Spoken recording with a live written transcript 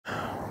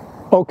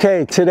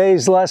Okay,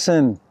 today's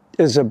lesson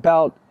is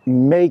about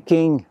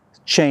making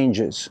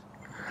changes.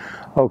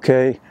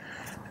 Okay,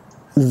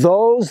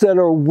 those that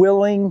are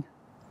willing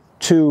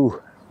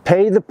to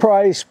pay the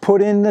price, put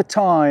in the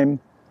time,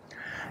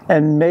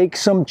 and make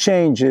some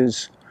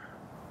changes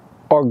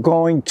are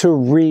going to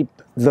reap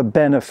the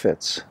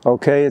benefits.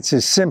 Okay, it's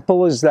as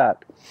simple as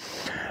that.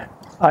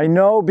 I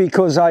know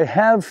because I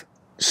have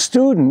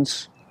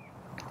students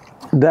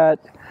that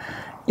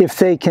if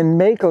they can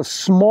make a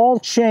small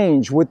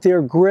change with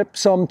their grip,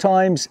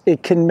 sometimes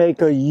it can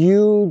make a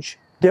huge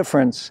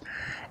difference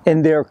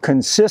in their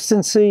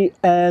consistency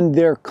and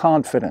their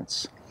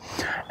confidence.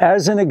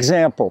 As an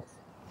example,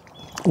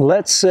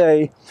 let's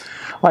say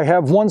I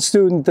have one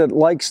student that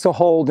likes to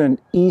hold an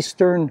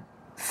Eastern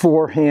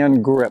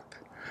forehand grip.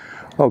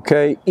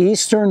 Okay,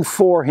 Eastern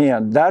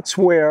forehand, that's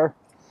where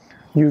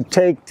you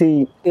take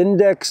the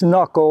index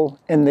knuckle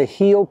and the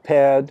heel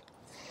pad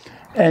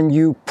and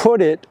you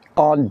put it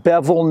on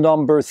bevel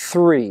number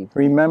 3.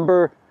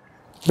 Remember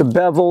the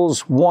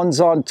bevels, one's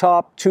on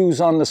top,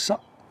 two's on the side.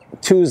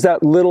 2's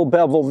that little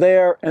bevel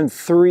there, and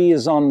 3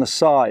 is on the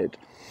side.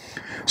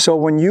 So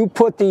when you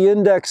put the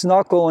index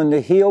knuckle and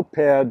the heel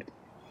pad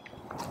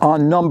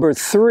on number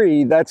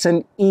 3, that's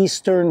an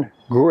Eastern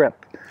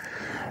grip.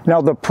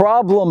 Now the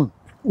problem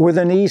with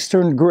an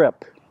Eastern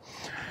grip,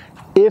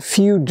 if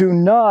you do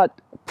not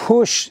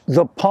push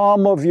the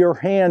palm of your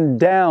hand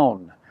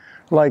down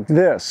like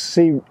this,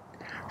 see,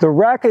 the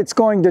racket's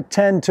going to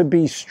tend to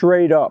be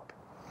straight up.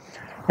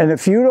 And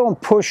if you don't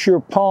push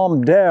your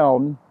palm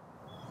down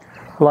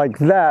like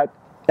that,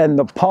 and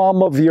the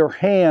palm of your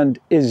hand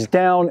is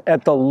down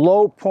at the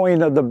low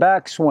point of the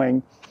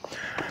backswing,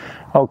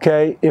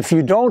 okay, if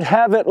you don't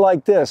have it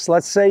like this,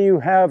 let's say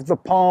you have the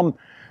palm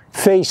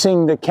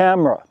facing the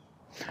camera,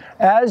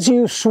 as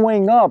you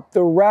swing up,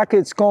 the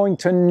racket's going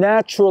to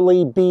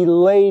naturally be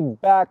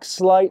laid back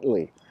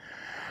slightly.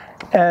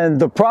 And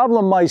the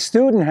problem my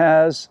student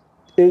has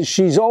is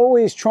she's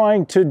always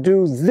trying to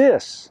do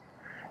this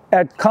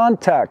at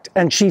contact,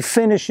 and she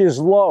finishes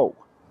low.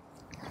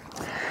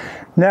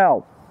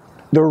 Now,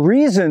 the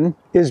reason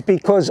is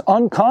because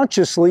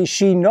unconsciously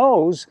she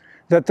knows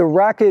that the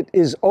racket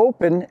is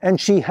open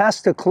and she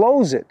has to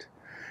close it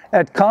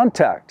at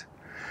contact.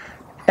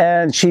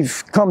 And she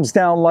comes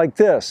down like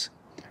this.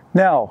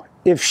 Now,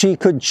 if she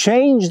could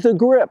change the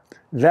grip,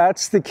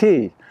 that's the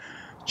key.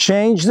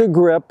 Change the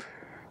grip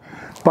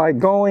by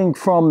going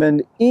from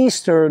an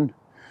Eastern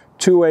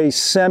to a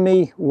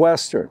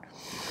semi-Western.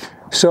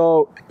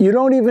 So you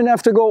don't even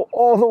have to go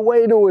all the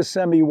way to a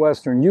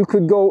semi-Western. You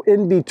could go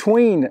in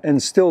between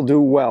and still do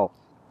well.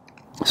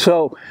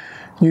 So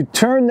you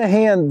turn the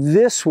hand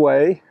this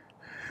way,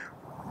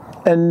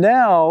 and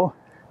now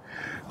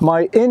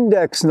my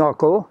index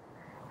knuckle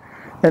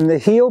and the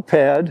heel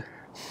pad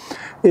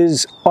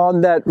is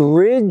on that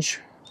ridge,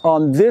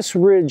 on this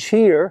ridge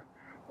here,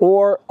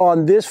 or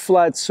on this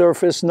flat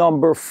surface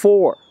number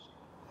 4.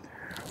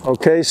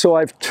 Okay, so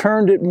I've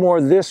turned it more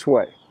this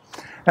way.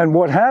 And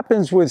what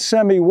happens with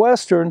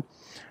semi-Western,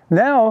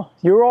 now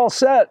you're all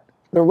set.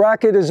 The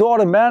racket is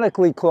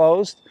automatically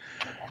closed.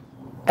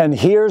 And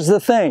here's the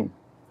thing,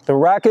 the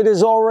racket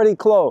is already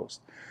closed.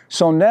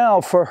 So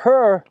now for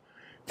her,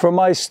 for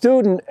my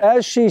student,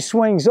 as she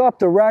swings up,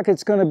 the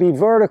racket's going to be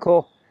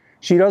vertical.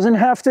 She doesn't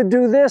have to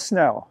do this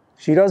now.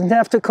 She doesn't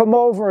have to come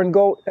over and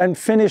go and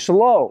finish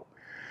low.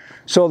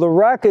 So the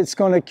racket's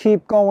going to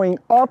keep going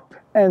up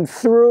and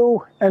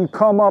through and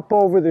come up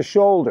over the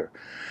shoulder.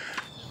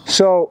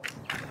 So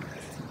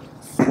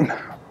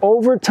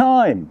over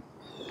time,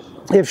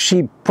 if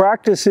she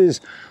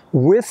practices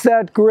with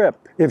that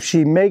grip, if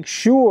she makes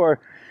sure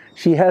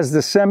she has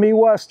the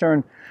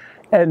semi-Western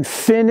and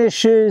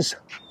finishes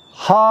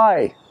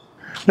high,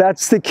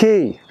 that's the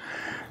key.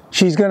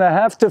 She's going to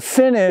have to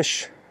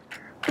finish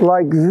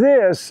like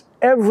this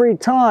every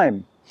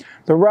time.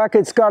 The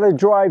racket's got to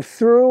drive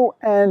through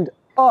and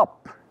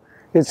up.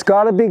 It's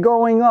got to be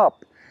going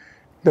up.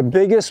 The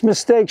biggest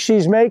mistake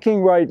she's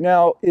making right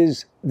now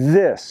is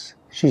this.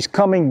 She's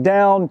coming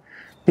down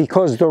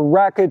because the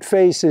racket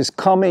face is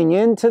coming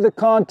into the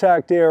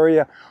contact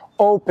area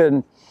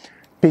open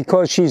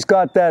because she's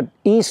got that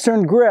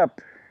Eastern grip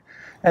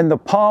and the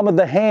palm of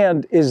the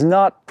hand is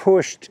not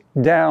pushed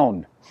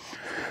down.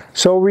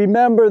 So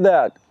remember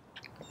that.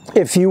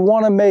 If you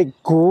want to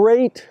make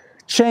great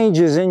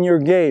changes in your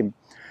game,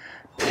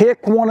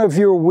 pick one of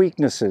your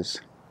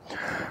weaknesses.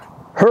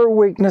 Her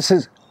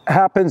weaknesses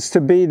happens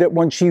to be that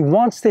when she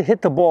wants to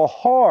hit the ball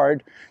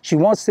hard, she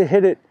wants to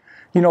hit it,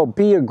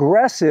 be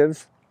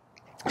aggressive,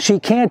 she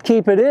can't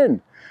keep it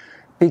in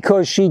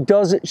because she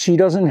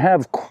doesn't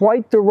have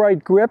quite the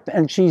right grip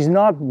and she's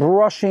not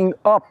brushing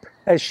up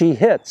as she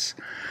hits.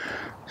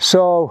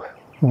 So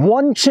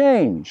one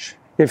change,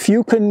 if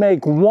you can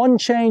make one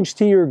change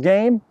to your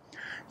game,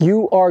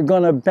 you are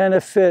going to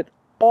benefit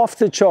off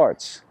the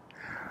charts.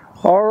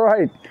 All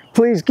right,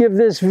 please give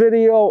this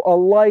video a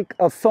like,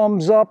 a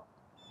thumbs up,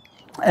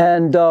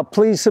 and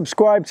please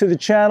subscribe to the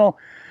channel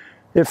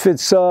if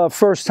it's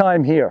first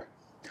time here.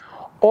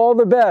 All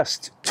the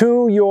best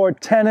to your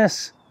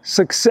tennis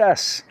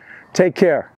success. Take care.